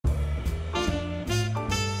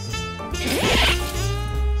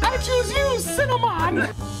choose you, Cinnamon.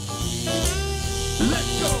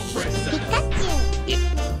 Let's go,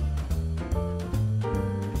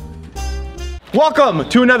 welcome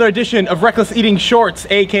to another edition of Reckless Eating Shorts,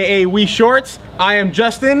 aka We Shorts. I am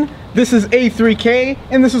Justin, this is A3K,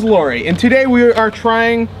 and this is Laurie. And today we are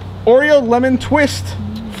trying Oreo Lemon Twist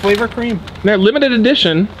flavor cream. They're limited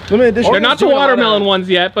edition. Limited edition. They're not the watermelon ones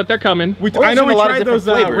yet, but they're coming. I know we tried those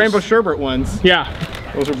rainbow sherbet ones. Yeah.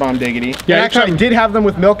 Those were bomb diggity. Yeah, and actually I did have them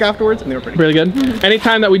with milk afterwards, and they were pretty really good.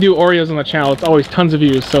 Anytime that we do Oreos on the channel, it's always tons of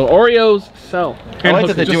views. So Oreos sell. I like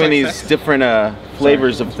that they're doing these different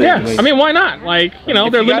flavors of things. Yeah, I mean, why not? Like, you know,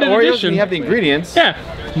 they're limited Oreos edition. And you have the ingredients. Yeah,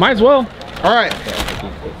 might as well. All right,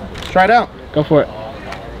 try it out. Go for it.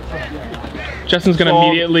 Justin's gonna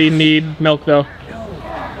immediately need milk though.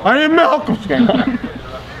 I need milk.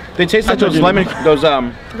 They taste like those lemon,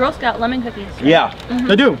 Girl Scout lemon cookies. Yeah,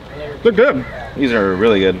 they do. They're good. These are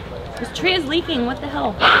really good. This tree is leaking. What the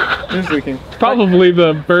hell? It is leaking. Probably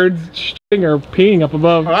the birds shitting or peeing up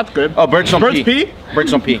above. Oh, that's good. Oh, birds don't pee. Birds pee?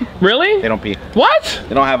 Birds don't pee. Really? They don't pee. What?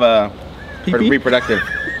 They don't have a reproductive.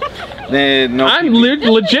 I'm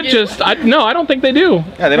legit just, no, I don't think they do.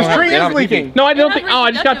 Yeah, they don't have. Tree is leaking. No, I don't think. Oh,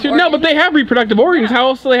 I just got two. No, but they have reproductive organs. How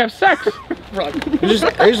else do they have sex? They just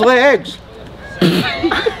lay eggs.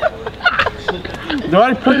 No,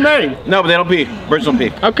 I put May. No, but they don't pee. Birds don't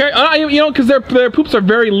pee. Okay, you know, because their poops are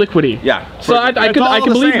very liquidy. Yeah. So I could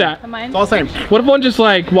believe that. It's all the same. What if one just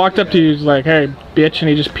like walked up to you, like, "Hey, bitch," and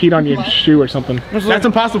he just peed on your shoe or something? That's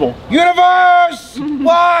impossible. Universe,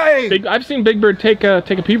 why? I've seen Big Bird take a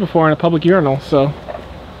pee before in a public urinal. So.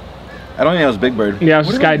 I don't think that was Big Bird. Yeah, it was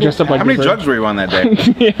this guy dressed up like. How many drugs were you on that day?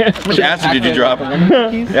 Yeah. How much acid did you drop?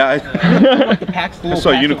 Yeah. I saw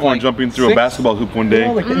a unicorn jumping through a basketball hoop one day.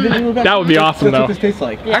 That would be awesome, though. That's what this tastes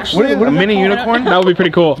like. Yeah. Actually, a mini unicorn? That would be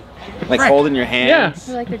pretty cool. Like holding your hands?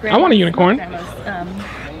 Yeah. I want a unicorn.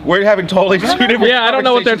 We're having totally two different Yeah, I don't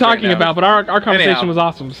know what they're talking right about, but our conversation was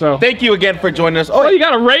awesome. So thank you again for joining us. Oh, you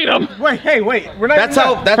gotta rate them. Wait, we're not. That's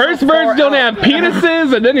how. First birds don't have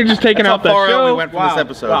penises, and then you're just taking out the show. show. We went from this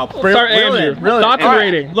episode. Wow. Start Andrew. Really? Thoughts and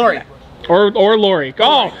rating. Laurie. Or Laurie.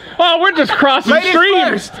 Oh, we're just crossing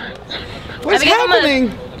streams. What's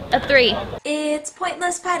happening? A 3. It's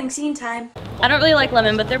pointless padding scene time. I don't really like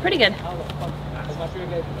lemon, but they're pretty good.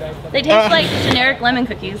 They taste like generic lemon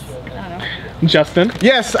cookies. I don't know. Justin.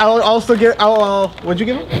 Yes, I'll also give. What'd you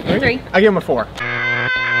give him? 3. I give him a 4.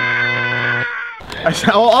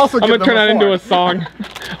 I'll also give I'm gonna turn that into a song.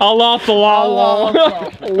 I'll also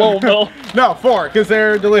No, 4, because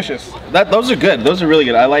they're delicious. Those are good. Those are really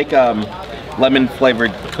good. I like lemon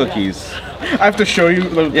flavored cookies. I have to show you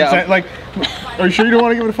the percent. Like, are you sure you don't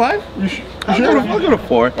want to give it a 5? You sure? I'll give it a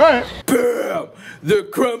 4. All right. Bam! The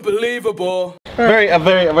Crumpbelievable. A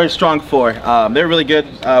very strong 4. They're really good.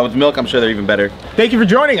 With milk, I'm sure they're even better. Thank you for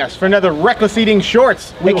joining us for another Reckless Eating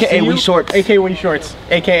Shorts. AKA We Shorts. AKA We Shorts.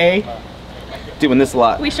 AKA Doing this a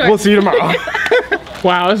lot. We Shorts. We'll see you tomorrow.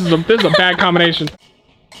 Wow, this is a bad combination.